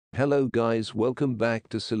Hello guys, welcome back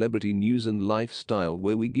to Celebrity News and Lifestyle,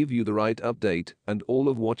 where we give you the right update and all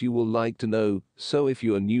of what you will like to know. So if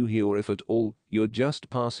you are new here, or if at all you're just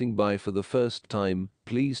passing by for the first time,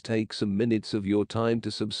 please take some minutes of your time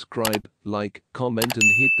to subscribe, like, comment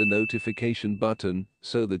and hit the notification button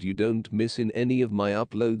so that you don't miss in any of my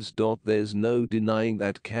uploads. There's no denying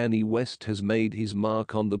that Kanye West has made his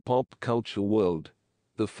mark on the pop culture world.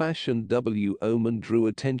 The fashion woman drew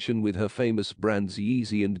attention with her famous brands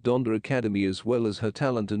Yeezy and Donda Academy, as well as her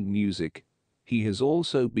talent and music. He has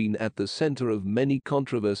also been at the center of many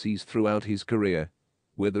controversies throughout his career.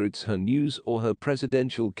 Whether it's her news or her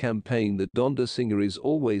presidential campaign, the Donda singer is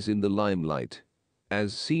always in the limelight.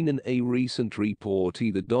 As seen in a recent report,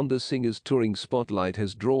 the Donda singer's touring spotlight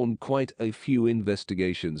has drawn quite a few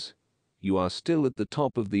investigations. You are still at the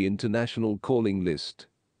top of the international calling list.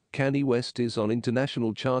 Kanye West is on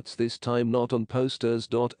international charts, this time not on posters.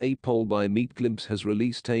 A poll by Meet Glimpse has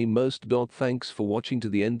released a most. Thanks for watching to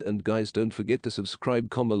the end, and guys, don't forget to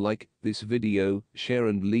subscribe, like this video, share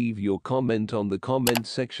and leave your comment on the comment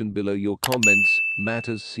section below. Your comments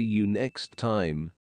matters. See you next time.